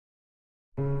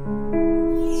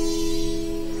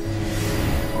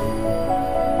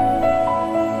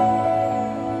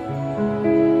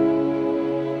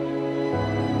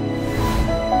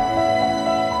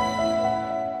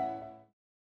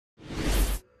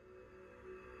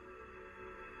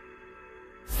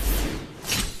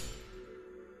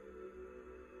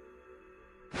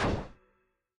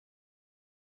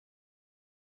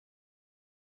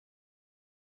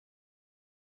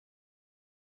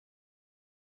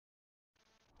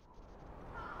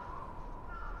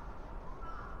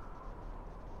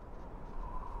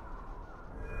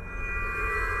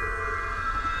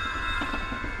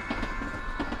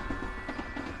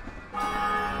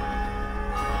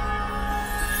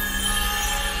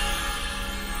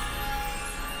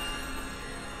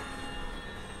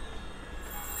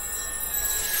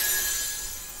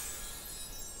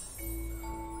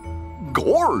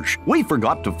Gorge, we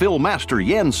forgot to fill Master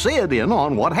Yen Sid in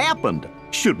on what happened.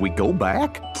 Should we go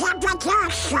back?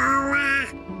 Sora.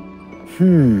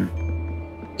 You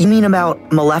mean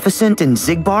about Maleficent and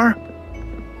Zigbar?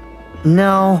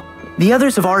 No, the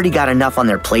others have already got enough on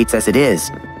their plates as it is.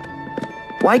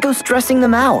 Why go stressing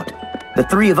them out? The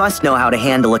three of us know how to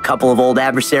handle a couple of old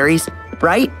adversaries,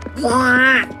 right?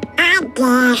 Yeah, I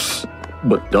guess.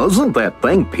 But doesn't that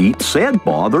thing Pete said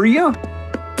bother you?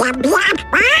 The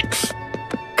black box?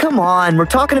 Come on, we're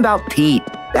talking about Pete.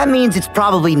 That means it's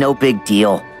probably no big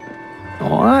deal.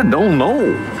 Oh, I don't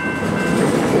know.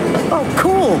 Oh,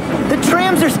 cool! The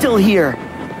trams are still here!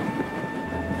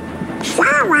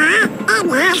 Sora, it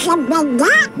hasn't been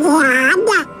that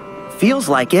long. Feels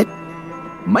like it.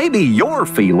 Maybe you're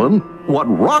feeling what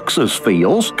Roxas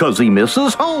feels 'cause he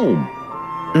misses home.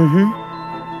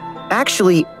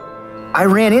 Actually, I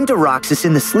ran into Roxas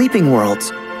in the Sleeping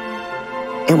Worlds.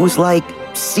 It was like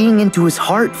seeing into his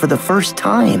heart for the first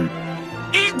time.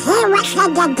 And he was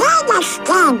in the data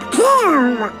stamp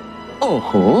too.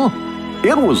 Uh-huh.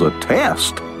 It was a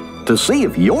test to see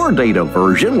if your data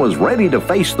version was ready to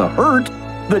face the hurt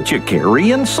that you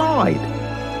carry inside.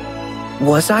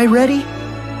 Was I ready?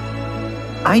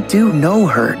 I do know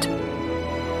hurt.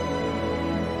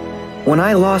 When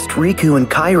I lost Riku and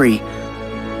Kairi,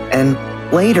 and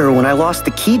later when I lost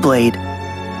the Keyblade,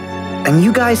 and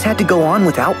you guys had to go on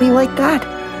without me like that?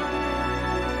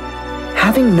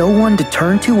 Having no one to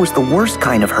turn to was the worst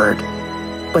kind of hurt,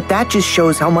 but that just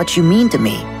shows how much you mean to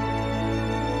me.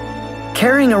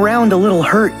 Carrying around a little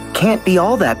hurt can't be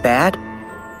all that bad.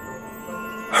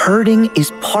 Hurting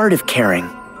is part of caring.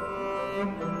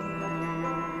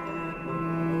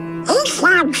 He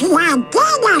sounds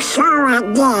like Sora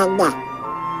did.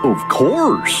 Of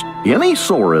course. Any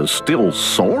Sora's still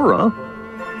Sora.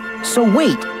 So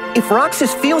wait, if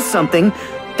Roxas feels something,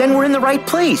 then we're in the right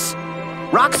place.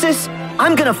 Roxas,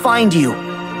 I'm gonna find you.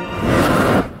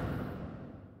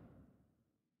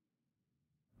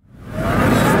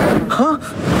 Huh?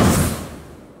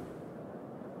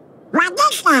 What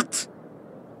is that?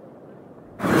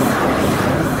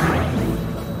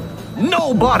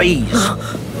 Nobody's!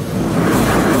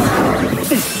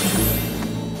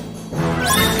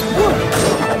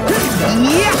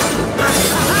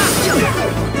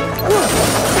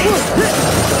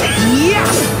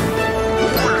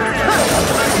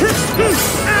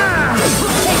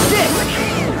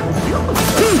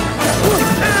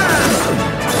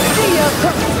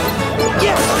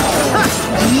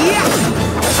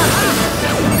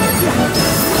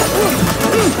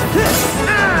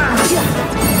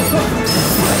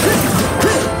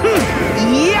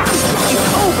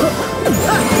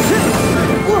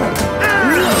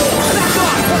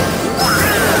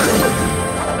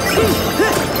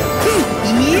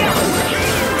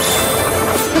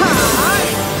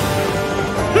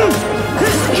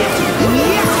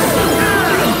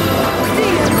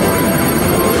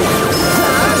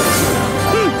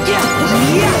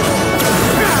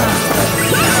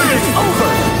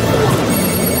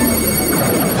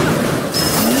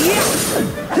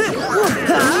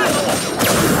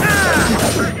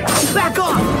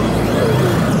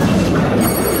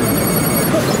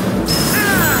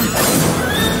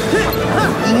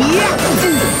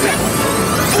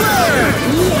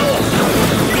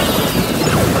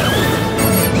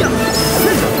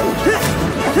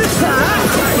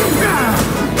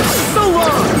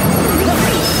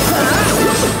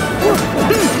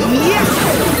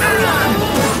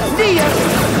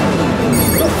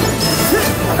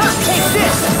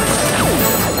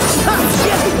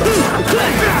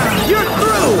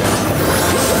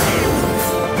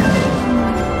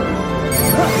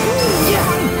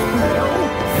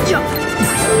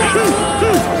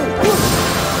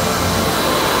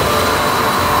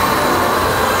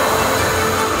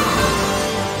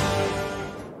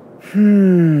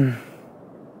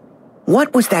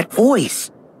 What was that voice?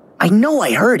 I know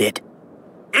I heard it.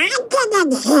 I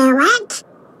didn't hear it.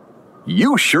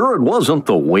 You sure it wasn't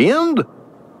the wind?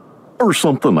 Or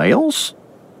something else?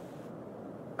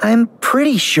 I'm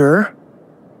pretty sure.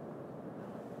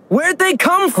 Where'd they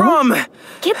come from?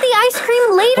 Get the ice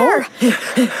cream later.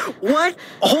 What?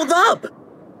 Hold up!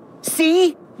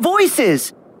 See?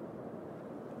 Voices!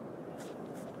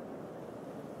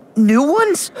 New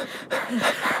ones?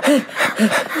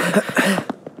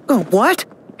 What?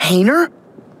 Hayner?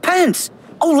 Pence?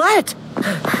 Olette?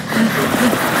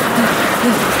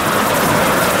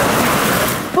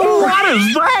 What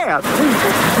is that?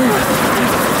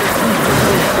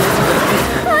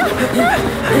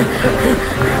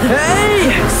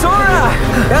 Hey, Sora!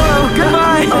 Hello,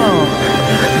 goodbye!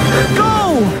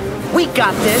 Go! We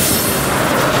got this!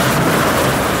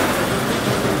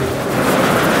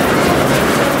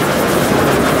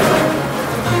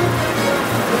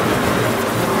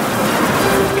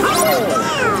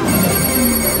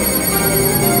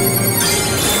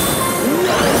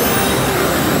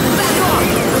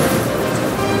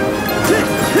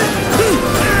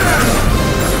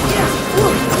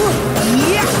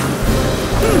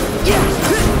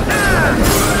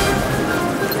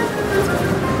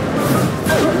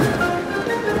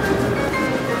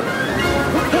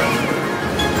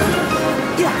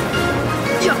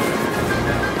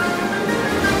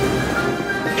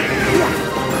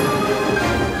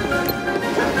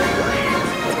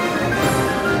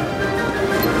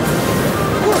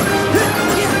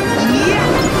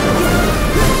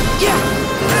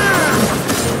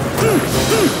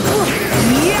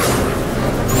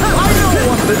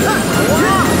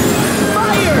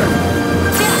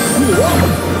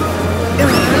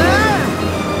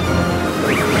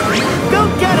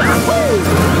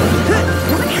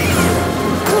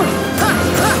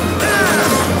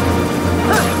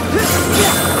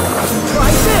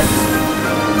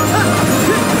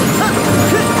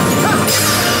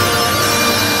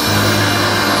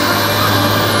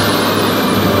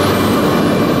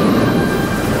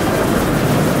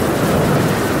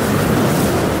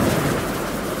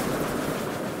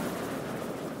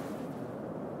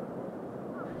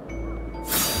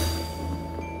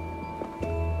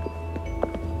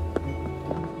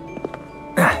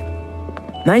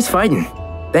 Nice fighting.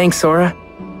 Thanks, Sora.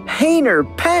 Hayner,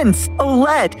 Pence,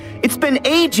 Olette, it's been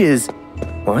ages.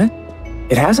 What?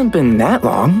 It hasn't been that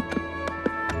long.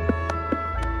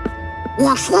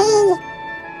 You see?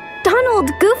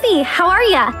 Donald, Goofy, how are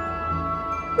ya?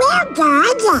 We're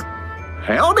good.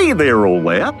 Howdy there,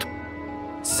 Olette.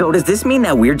 So does this mean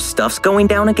that weird stuff's going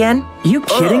down again? You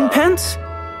kidding, Pence?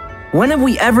 When have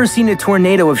we ever seen a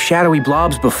tornado of shadowy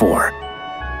blobs before?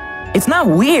 It's not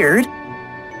weird.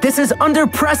 This is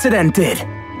unprecedented.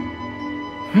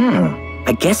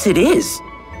 I guess it is.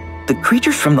 The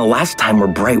creatures from the last time were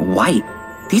bright white.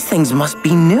 These things must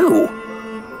be new.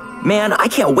 Man, I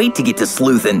can't wait to get to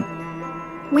sleuthin'.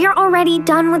 We're already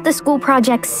done with the school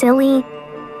project, silly.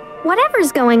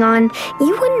 Whatever's going on,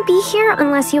 you wouldn't be here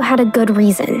unless you had a good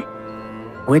reason.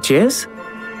 Which is?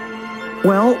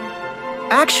 Well,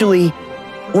 actually,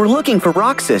 we're looking for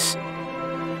Roxas.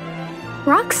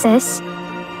 Roxas?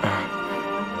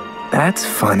 That's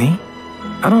funny.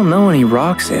 I don't know any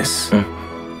Roxas,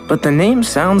 but the name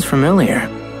sounds familiar.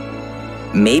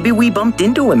 Maybe we bumped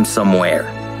into him somewhere.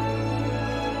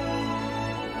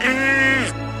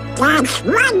 That's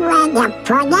one way to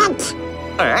put it.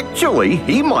 Actually,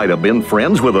 he might have been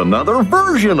friends with another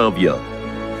version of you.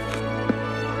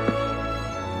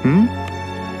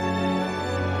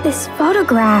 This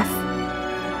photograph.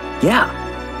 Yeah,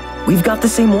 we've got the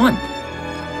same one.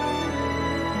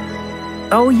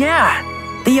 Oh yeah,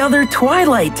 the other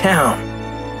Twilight Town.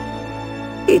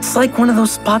 It's like one of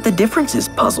those spot the differences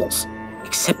puzzles,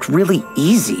 except really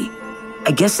easy.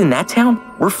 I guess in that town,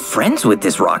 we're friends with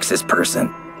this Roxas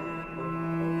person.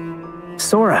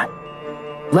 Sora,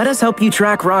 let us help you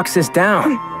track Roxas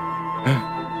down.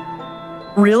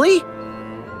 Really?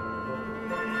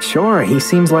 Sure, he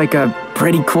seems like a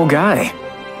pretty cool guy.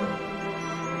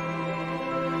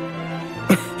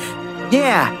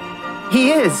 Yeah,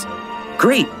 he is.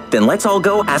 Great, then let's all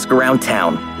go ask around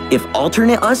town. If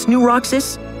alternate us knew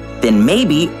Roxas, then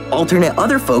maybe alternate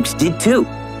other folks did too.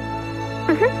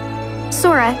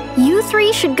 Sora, you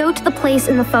three should go to the place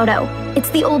in the photo. It's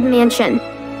the old mansion.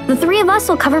 The three of us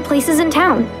will cover places in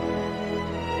town.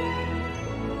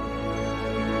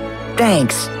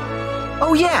 Thanks.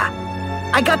 Oh yeah,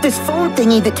 I got this phone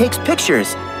thingy that takes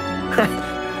pictures.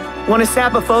 Want to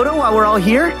snap a photo while we're all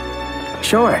here?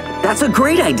 Sure. That's a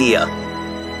great idea.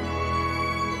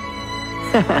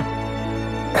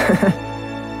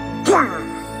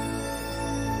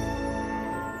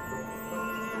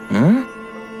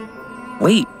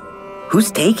 Wait,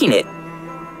 who's taking it?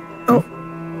 Oh.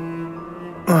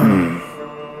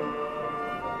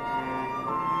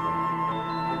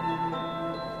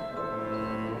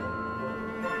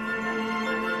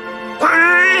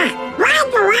 Why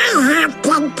do I have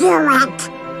to do it?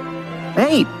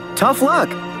 Hey, tough luck.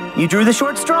 You drew the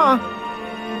short straw.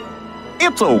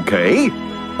 It's okay.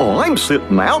 I'm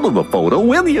sitting out of the photo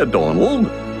with you, Donald.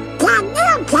 Can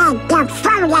you take the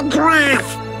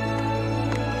photograph?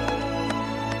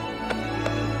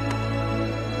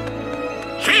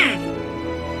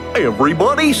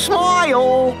 Everybody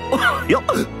smile. Yep.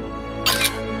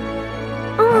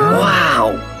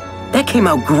 Wow, that came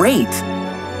out great.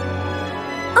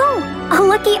 Oh, a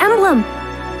lucky emblem.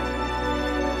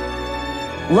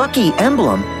 Lucky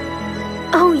emblem?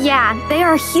 Oh yeah, they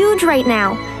are huge right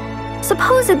now.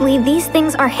 Supposedly, these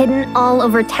things are hidden all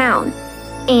over town.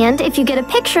 And if you get a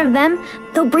picture of them,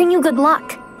 they'll bring you good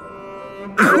luck.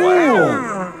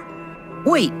 Cool.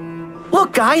 Wait,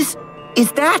 look guys,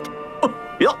 is that?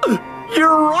 Yep.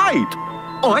 You're right.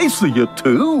 I see it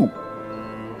too.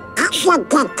 Is it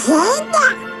the kid?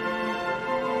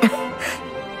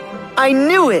 I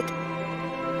knew it.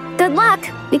 Good luck,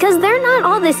 because they're not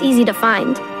all this easy to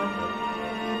find.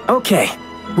 Okay,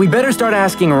 we better start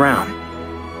asking around.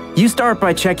 You start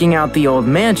by checking out the old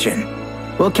mansion.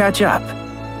 We'll catch up.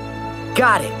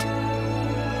 Got it.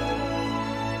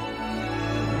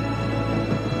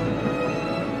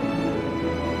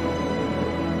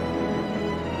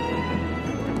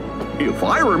 If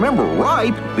I remember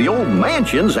right, the old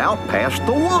mansion's out past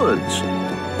the woods.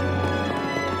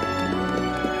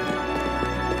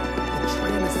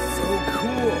 Tram is so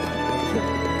cool.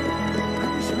 I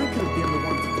wish I could have been the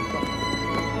one to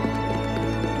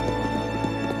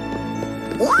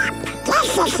Yep, this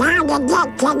is how to get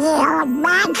to the old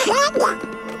mansion.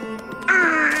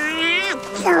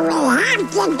 Do we have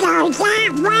to go that way?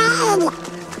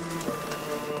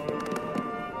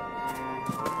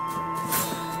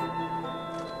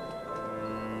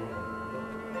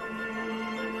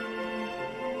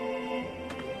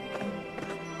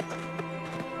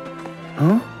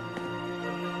 Huh?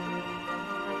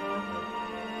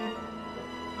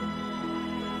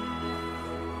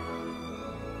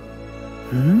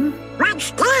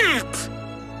 What's that?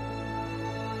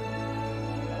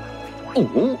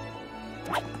 Oh.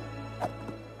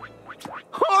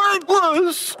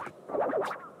 Heartless!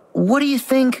 What do you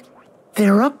think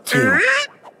they're up to?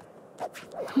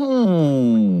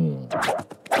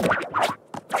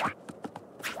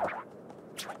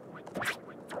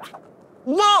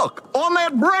 Look! On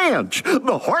that branch!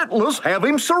 The Heartless have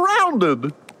him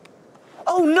surrounded!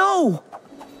 Oh no!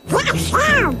 Let's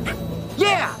help!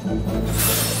 Yeah!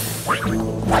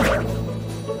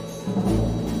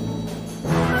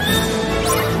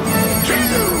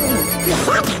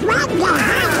 Let's run the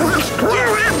heartless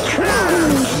blow up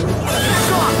trees!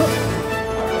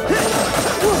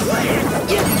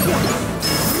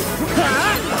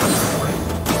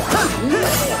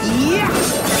 Yeah!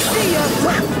 See ya!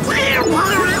 Down there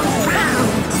I found!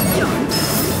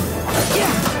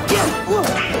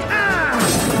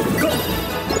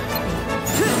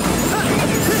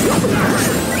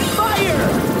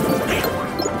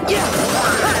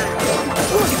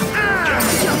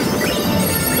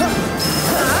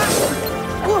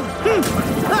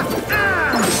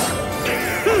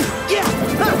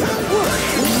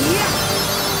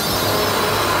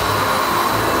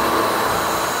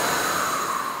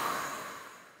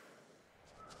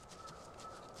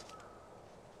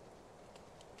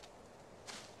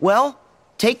 Well,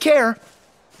 take care.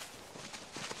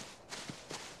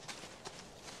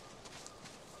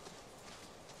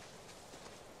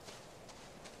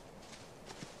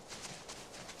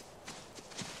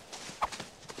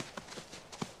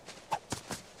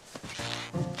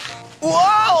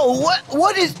 Whoa!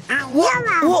 What is... Whoa!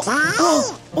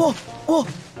 Whoa! Whoa!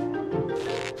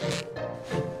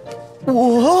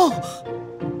 Whoa!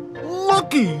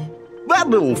 Looky! That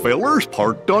little feller's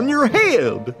parked on your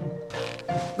head!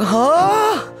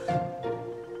 Huh?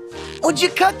 Would you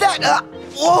cut that?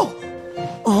 Whoa!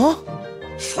 Huh?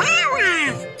 Sora,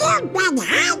 you've been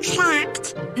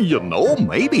hijacked! You know,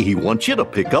 maybe he wants you to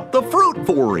pick up the fruit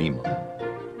for him.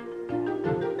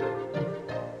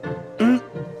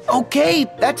 Okay,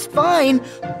 that's fine,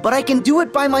 but I can do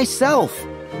it by myself.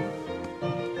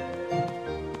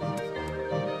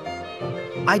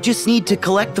 I just need to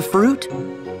collect the fruit?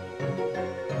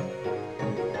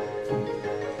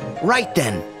 Right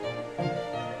then.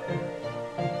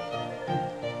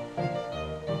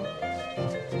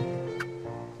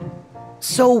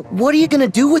 So, what are you gonna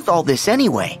do with all this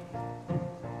anyway?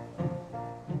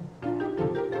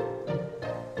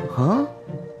 Huh?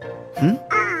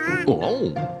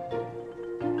 Oh.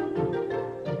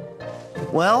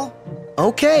 Well,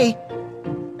 okay.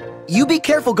 You be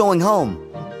careful going home.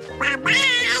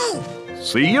 Bye-bye.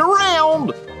 See you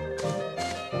around.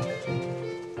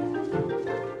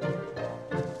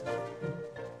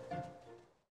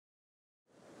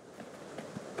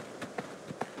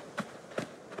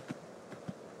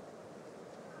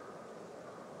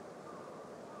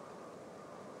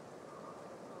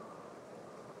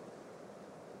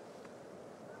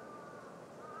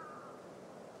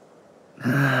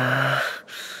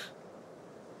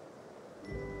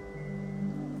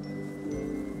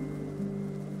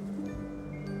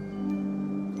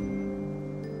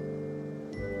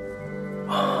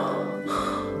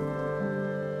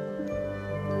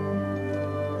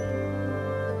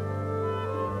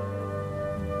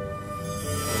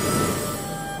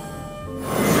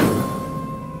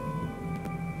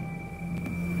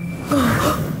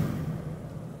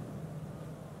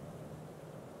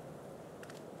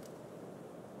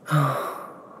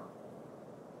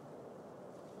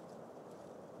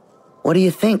 What do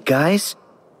you think, guys?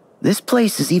 This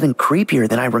place is even creepier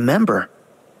than I remember.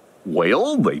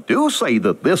 Well, they do say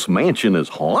that this mansion is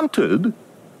haunted.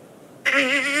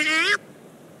 Hey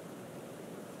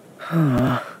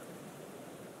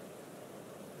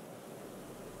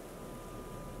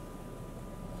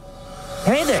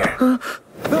there!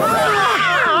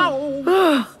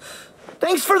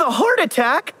 Thanks for the heart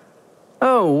attack!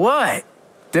 Oh, what?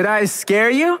 Did I scare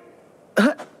you?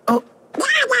 That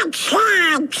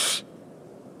sucks.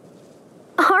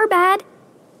 Our bad.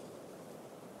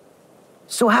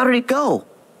 So how did it go?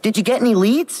 Did you get any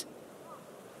leads?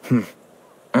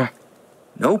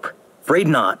 Nope, afraid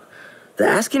not. The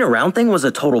asking around thing was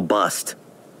a total bust.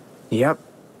 Yep.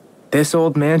 This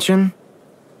old mansion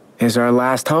is our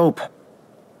last hope.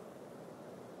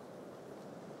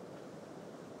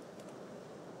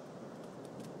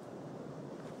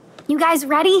 You guys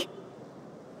ready?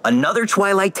 Another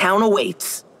Twilight Town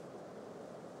awaits.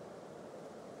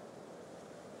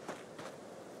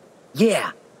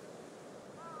 Yeah.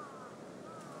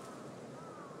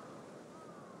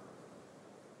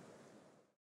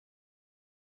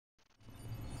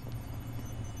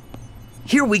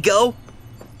 Here we go.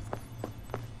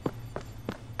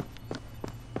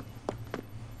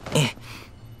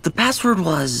 The password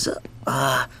was,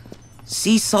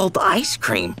 sea salt ice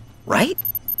cream, right?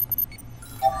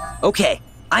 Okay,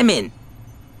 I'm in.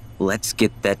 Let's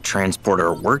get that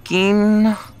transporter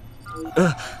working.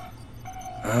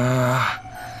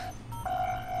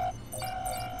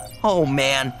 Oh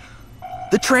man,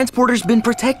 the transporter's been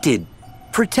protected.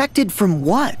 Protected from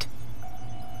what?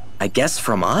 I guess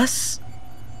from us?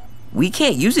 We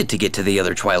can't use it to get to the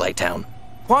other Twilight Town.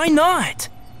 Why not?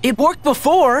 It worked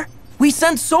before. We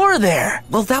sent Sora there.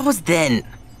 Well, that was then.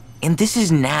 And this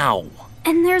is now.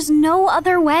 And there's no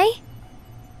other way?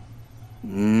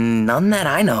 None that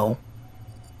I know.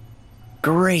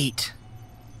 Great.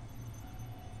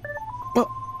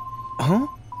 Huh?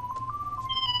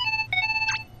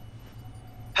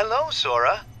 Hello,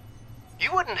 Sora.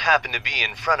 You wouldn't happen to be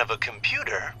in front of a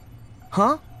computer.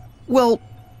 Huh? Well,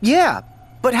 yeah,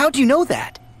 but how'd you know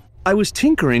that? I was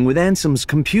tinkering with Ansem's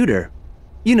computer.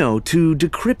 You know, to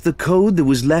decrypt the code that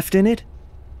was left in it.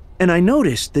 And I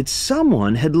noticed that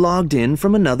someone had logged in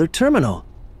from another terminal.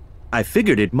 I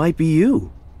figured it might be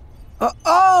you.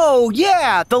 Oh,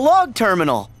 yeah, the log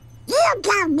terminal. You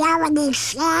don't know what he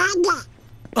said.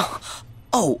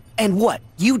 Oh, and what,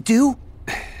 you do?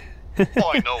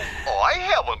 I know I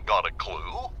haven't got a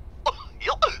clue.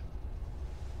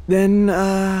 Then,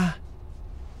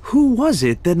 who was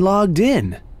it that logged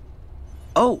in?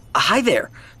 Oh, hi there.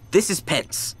 This is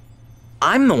Pence.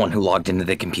 I'm the one who logged into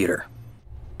the computer.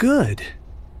 Good.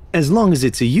 As long as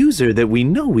it's a user that we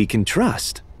know we can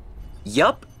trust.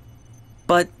 Yup.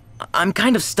 But I'm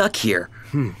kind of stuck here.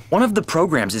 One of the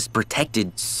programs is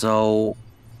protected, so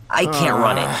I can't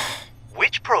run it.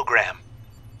 Which program?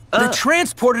 The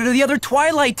transporter to the other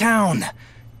Twilight Town.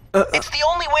 It's the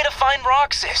only way to find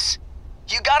Roxas.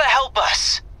 You gotta help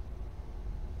us.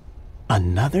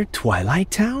 Another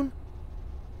Twilight Town?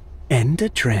 And a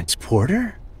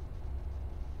transporter?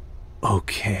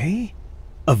 Okay.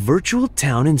 A virtual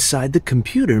town inside the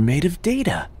computer made of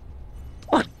data.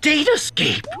 A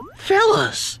datascape,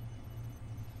 fellas.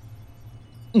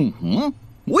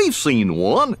 We've seen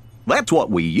one. That's what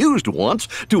we used once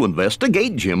to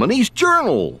investigate Jiminy's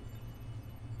journal.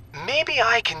 Maybe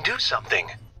I can do something.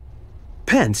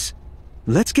 Pence,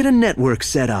 let's get a network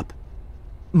set up.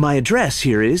 My address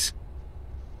here is...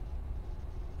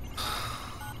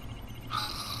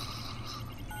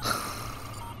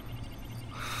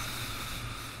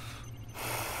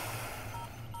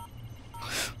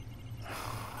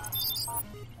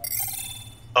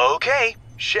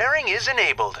 Sharing is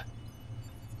enabled.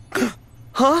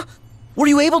 Huh? Were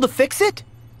you able to fix it?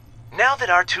 Now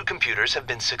that our two computers have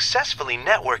been successfully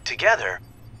networked together,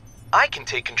 I can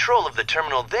take control of the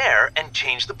terminal there and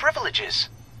change the privileges.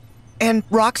 And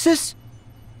Roxas?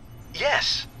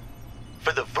 Yes.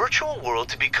 For the virtual world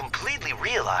to be completely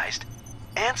realized,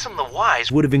 Ansem the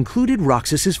Wise would have included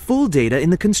Roxas's full data in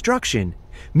the construction,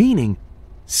 meaning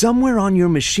somewhere on your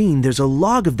machine there's a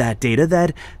log of that data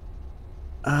that,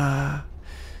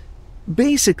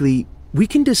 basically, we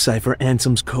can decipher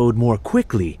Ansem's code more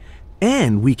quickly,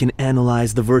 and we can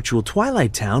analyze the virtual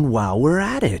Twilight Town while we're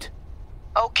at it.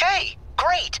 Okay,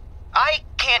 great. I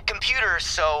can't computer,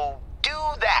 so do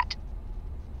that.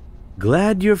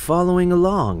 Glad you're following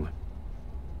along.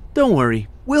 Don't worry,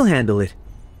 we'll handle it.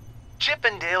 Chip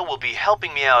and Dale will be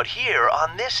helping me out here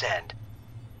on this end.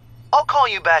 I'll call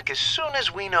you back as soon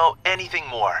as we know anything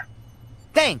more.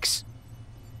 Thanks.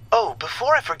 Oh,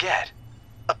 before I forget,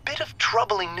 a bit of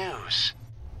troubling news.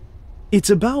 It's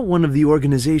about one of the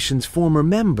organization's former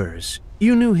members.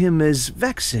 You knew him as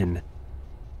Vexen.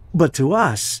 But to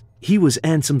us, he was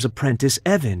Ansem's apprentice,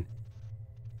 Evan.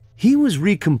 He was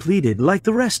recompleted like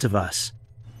the rest of us.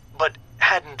 But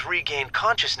hadn't regained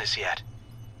consciousness yet.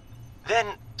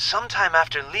 Then, sometime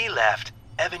after Lee left,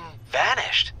 Evan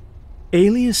vanished.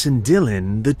 Alias and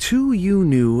Dylan, the two you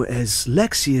knew as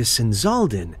Lexius and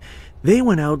Zalden, they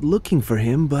went out looking for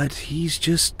him, but he's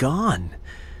just gone.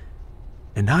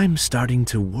 And I'm starting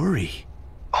to worry.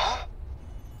 Oh?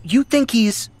 You think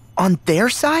he's on their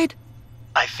side?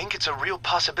 I think it's a real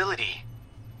possibility.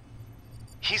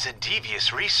 He's a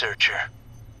devious researcher.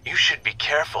 You should be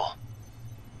careful.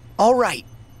 All right.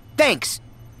 Thanks.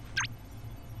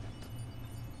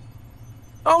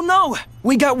 Oh no!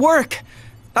 We got work!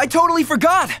 I totally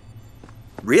forgot!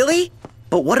 Really?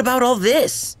 But what about all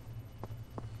this?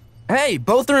 Hey,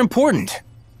 both are important.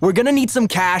 We're gonna need some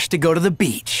cash to go to the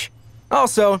beach.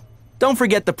 Also, don't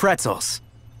forget the pretzels.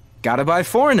 Gotta buy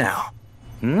 4 now.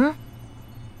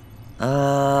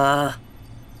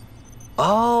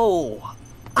 Oh,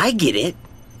 I get it.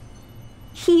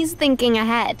 He's thinking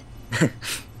ahead.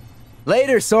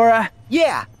 Later, Sora.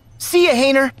 Yeah. See ya,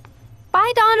 Hayner.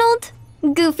 Bye, Donald.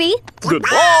 Goofy.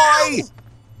 Goodbye!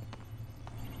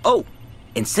 Oh,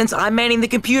 and since I'm manning the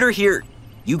computer here,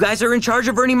 you guys are in charge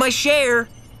of earning my share.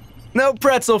 No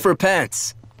pretzel for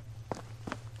pence.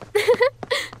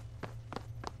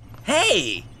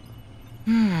 Hey!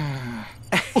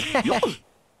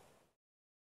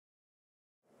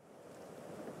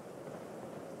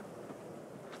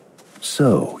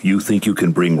 So, you think you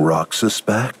can bring Roxas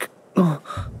back?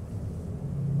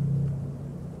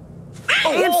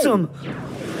 Ansem!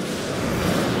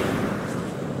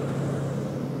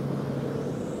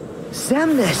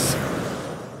 Semnis!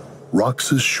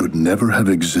 Roxas should never have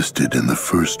existed in the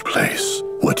first place.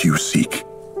 What you seek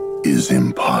is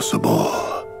impossible.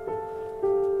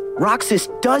 Roxas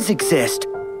does exist.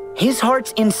 His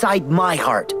heart's inside my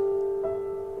heart.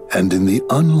 And in the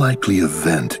unlikely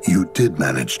event you did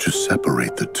manage to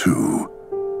separate the two,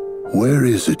 where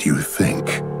is it you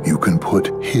think you can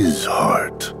put his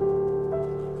heart?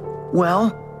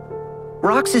 Well,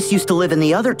 Roxas used to live in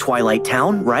the other Twilight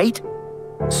Town, right?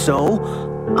 So,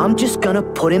 I'm just gonna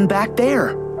put him back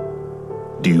there.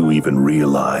 Do you even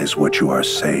realize what you are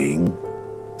saying?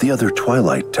 The other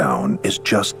Twilight Town is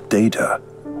just data.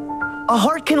 A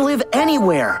heart can live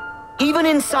anywhere, even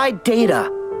inside data.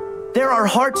 There are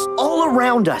hearts all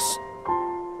around us.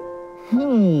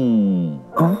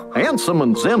 Ansem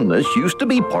and Xemnas used to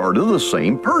be part of the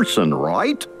same person,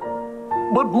 right?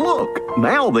 But look,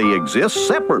 now they exist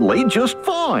separately just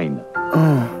fine.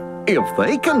 If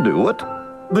they can do it,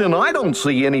 then I don't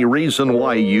see any reason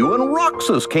why you and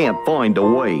Roxas can't find a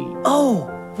way. Oh,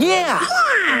 yeah!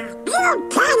 Yeah, you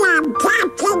tell him,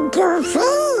 Captain Goofy.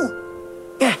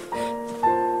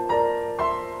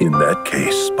 In that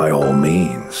case, by all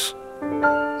means.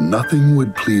 Nothing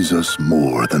would please us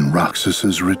more than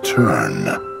Roxas's return,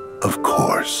 of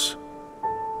course.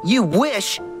 You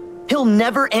wish? He'll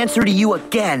never answer to you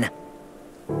again.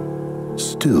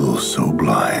 Still so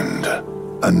blind.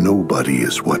 A nobody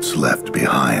is what's left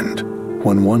behind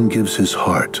when one gives his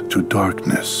heart to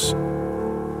darkness.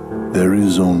 There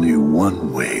is only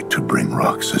one way to bring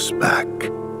Roxas back,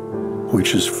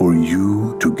 which is for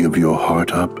you to give your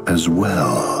heart up as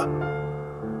well.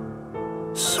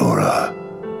 Sora,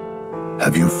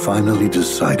 have you finally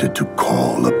decided to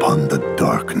call upon the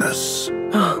darkness?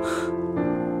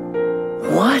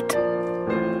 What?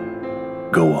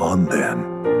 Go on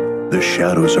then. The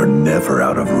shadows are never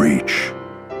out of reach.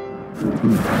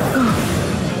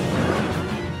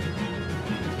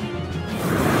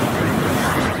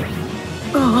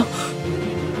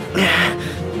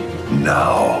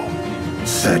 Now,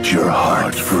 set your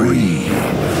heart free.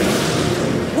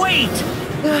 Wait!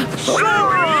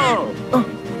 Sora!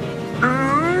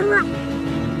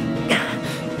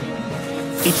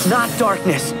 It's not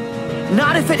darkness.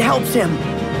 Not if it helps him.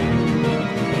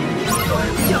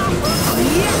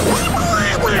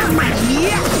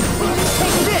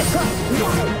 Take this!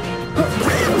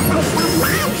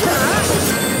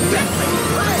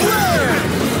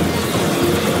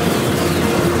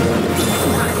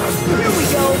 Here we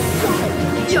go!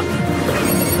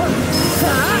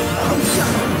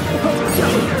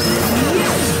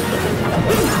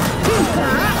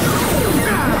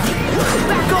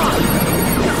 Back off!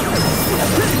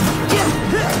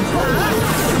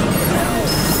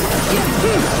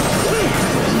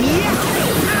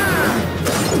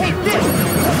 Take this!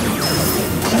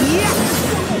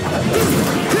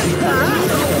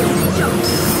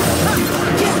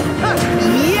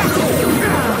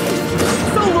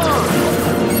 So long! Take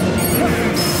this!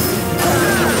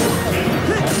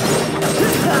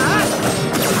 Back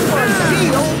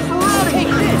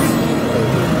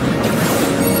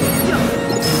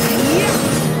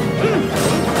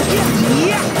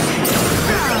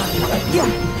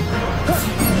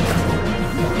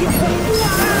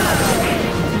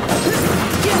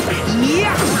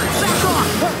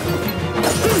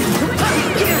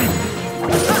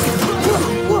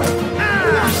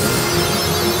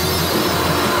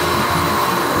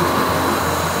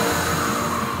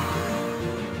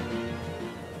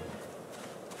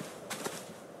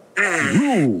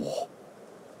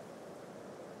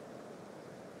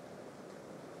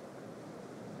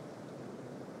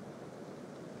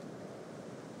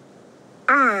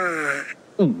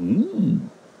Ooh.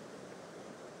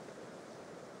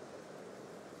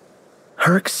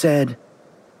 Herc said,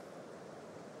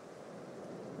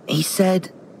 he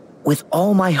said, with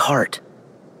all my heart.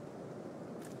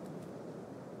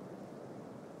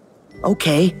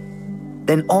 Okay,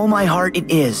 then all my heart it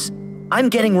is. I'm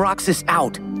getting Roxas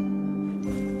out.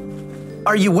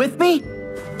 Are you with me?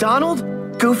 Donald?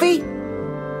 Goofy?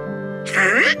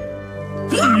 Huh?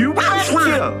 You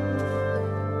betcha!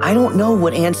 I don't know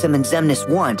what Ansem and Xemnas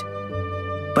want,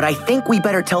 but I think we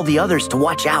better tell the others to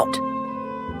watch out.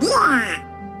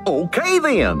 Yeah. Okay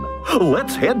then,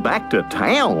 let's head back to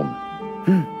town.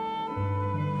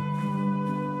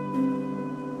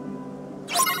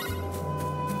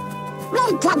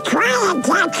 We can try and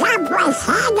catch up with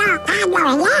Hannah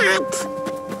and yet.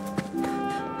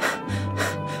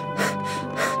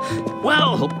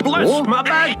 Well, bless my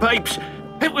bagpipes.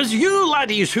 It was you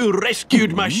laddies who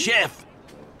rescued my chef.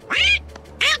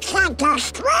 It's Uncle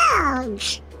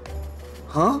Scrooge.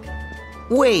 Huh?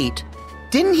 Wait,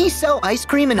 didn't he sell ice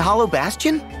cream in Hollow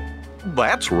Bastion?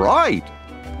 That's right.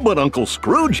 But Uncle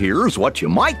Scrooge here is what you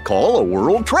might call a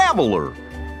world traveler.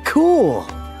 Cool.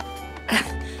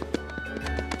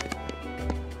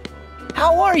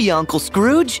 How are you, Uncle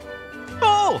Scrooge?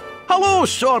 Oh, hello,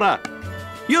 Sora.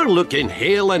 You're looking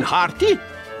hale and hearty.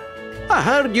 I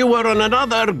heard you were on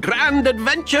another grand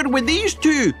adventure with these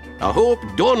two. I hope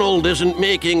Donald isn't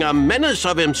making a menace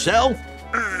of himself.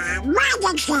 Why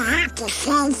did you have to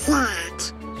say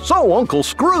that? So, Uncle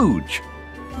Scrooge,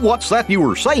 what's that you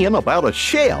were saying about a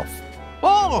chef?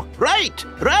 Oh, right.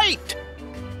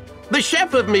 The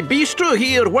chef of me bistro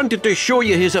here wanted to show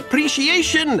you his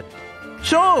appreciation.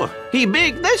 So, he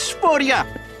baked this for you.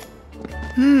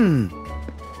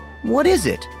 What is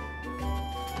it?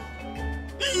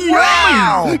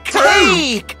 Wow!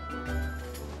 Cake!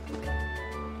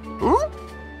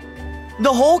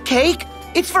 The whole cake?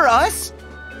 It's for us?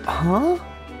 Huh?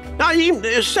 Now,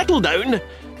 settle down.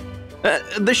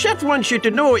 The chef wants you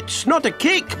to know it's not a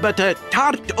cake, but a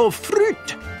tart of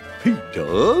fruit. He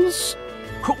does?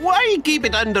 Why keep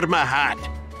it under my hat?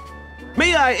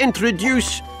 May I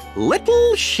introduce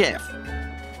Little Chef?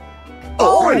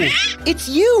 Oh, it's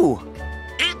you!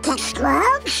 Uncle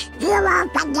Scrooge, you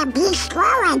opened the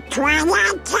bistro and tried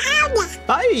on town.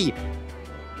 Aye.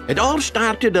 It all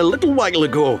started a little while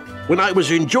ago when I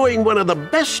was enjoying one of the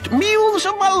best meals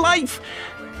of my life.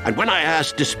 And when I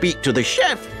asked to speak to the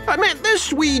chef, I met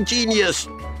this wee genius.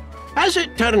 As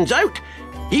it turns out,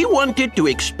 he wanted to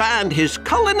expand his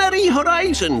culinary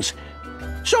horizons.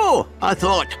 So I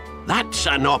thought, that's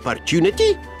an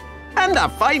opportunity. And I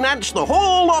financed the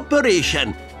whole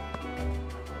operation.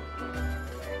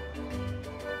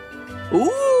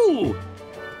 Ooh,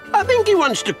 I think he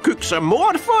wants to cook some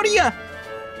more for you.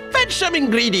 Fetch some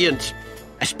ingredients,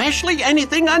 especially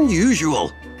anything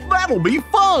unusual. That'll be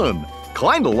fun!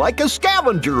 Kinda like a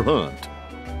scavenger hunt.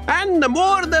 And the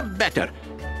more the better.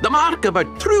 The mark of a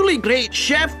truly great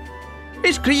chef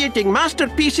is creating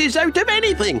masterpieces out of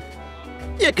anything.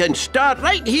 You can start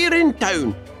right here in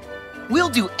town. We'll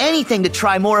do anything to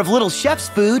try more of Little Chef's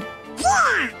food.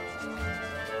 Yeah.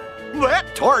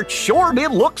 That tart sure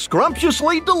did look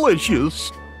scrumptiously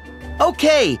delicious.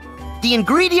 Okay, the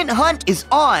ingredient hunt is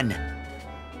on.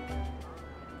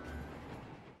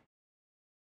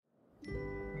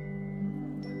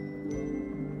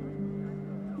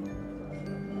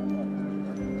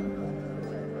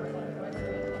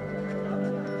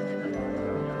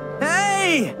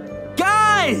 Hey!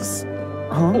 Guys!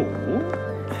 Huh?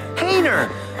 Painter!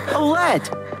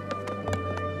 Olette!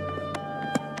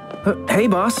 Hey,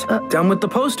 boss. Done with the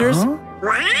posters.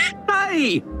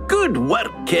 Hi! Good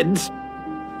work, kids.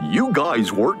 You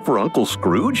guys work for Uncle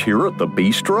Scrooge here at the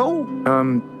bistro?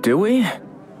 Do we?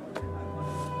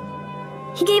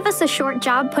 He gave us a short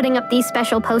job putting up these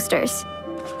special posters.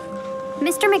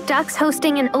 Mr. McDuck's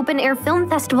hosting an open-air film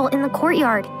festival in the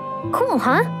courtyard. Cool,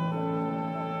 huh?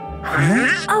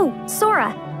 Oh,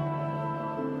 Sora.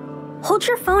 Hold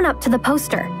your phone up to the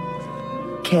poster.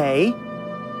 Okay.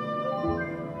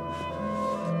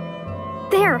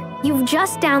 There, you've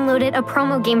just downloaded a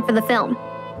promo game for the film.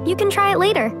 You can try it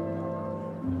later.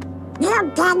 You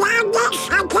can add this,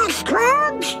 Uncle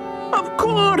Scrooge? Of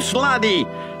course, laddie.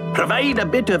 Provide a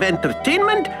bit of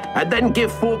entertainment and then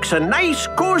give folks a nice,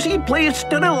 cozy place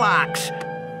to relax.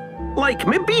 Like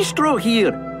my bistro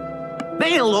here.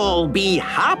 They'll all be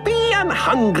happy and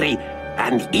hungry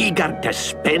and eager to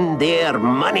spend their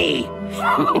money.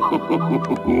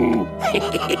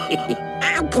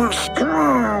 Uncle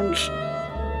Scrooge.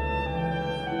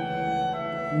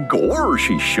 Gosh,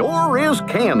 he sure is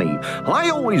canny. I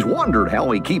always wondered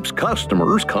how he keeps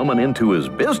customers coming into his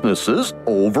businesses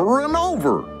over and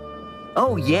over.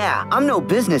 Oh yeah, I'm no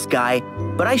business guy,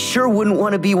 but I sure wouldn't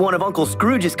want to be one of Uncle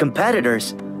Scrooge's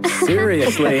competitors.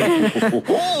 Seriously.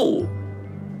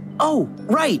 Oh,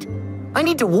 right. I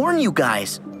need to warn you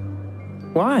guys.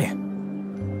 Why?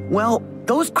 Well,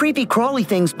 those creepy crawly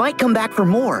things might come back for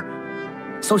more.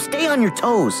 So stay on your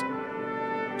toes.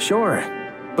 Sure.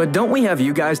 But don't we have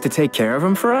you guys to take care of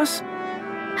them for us?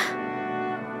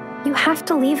 You have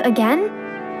to leave again?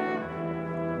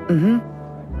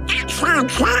 That's our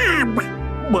job.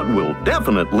 But we'll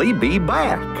definitely be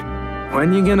back.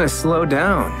 When you gonna slow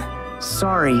down?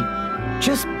 Sorry.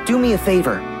 Just do me a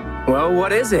favor. Well,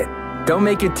 what is it? Don't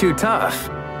make it too tough.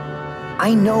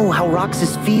 I know how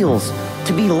Roxas feels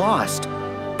to be lost.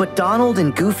 But Donald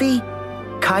and Goofy,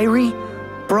 Kyrie,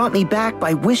 brought me back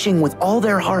by wishing with all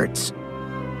their hearts.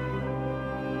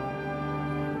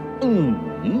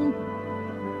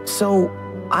 So,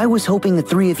 I was hoping the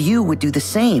three of you would do the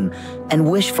same and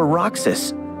wish for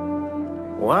Roxas.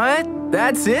 What?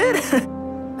 That's it?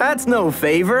 That's no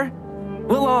favor.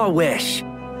 We'll all wish.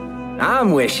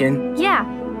 I'm wishing. Yeah.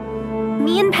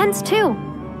 Me and Pence too.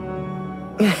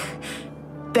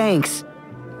 Thanks.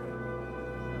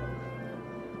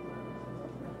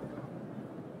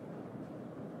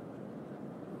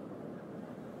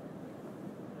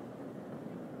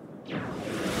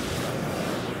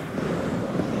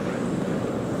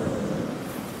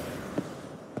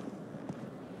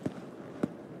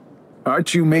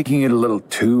 Aren't you making it a little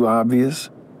too obvious?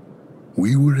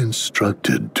 We were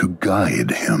instructed to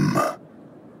guide him.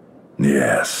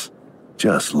 Yes.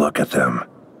 Just look at them.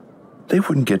 They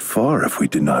wouldn't get far if we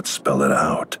did not spell it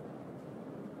out.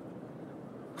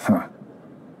 Huh.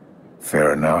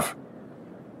 Fair enough.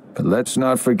 But let's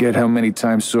not forget how many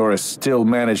times Sora still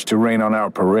managed to rain on our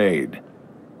parade.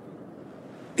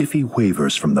 If he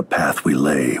wavers from the path we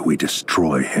lay, we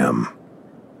destroy him.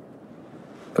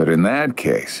 But in that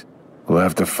case, we'll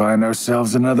have to find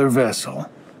ourselves another vessel.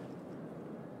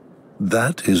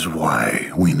 That is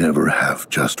why we never have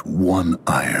just one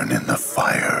iron in the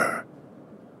fire.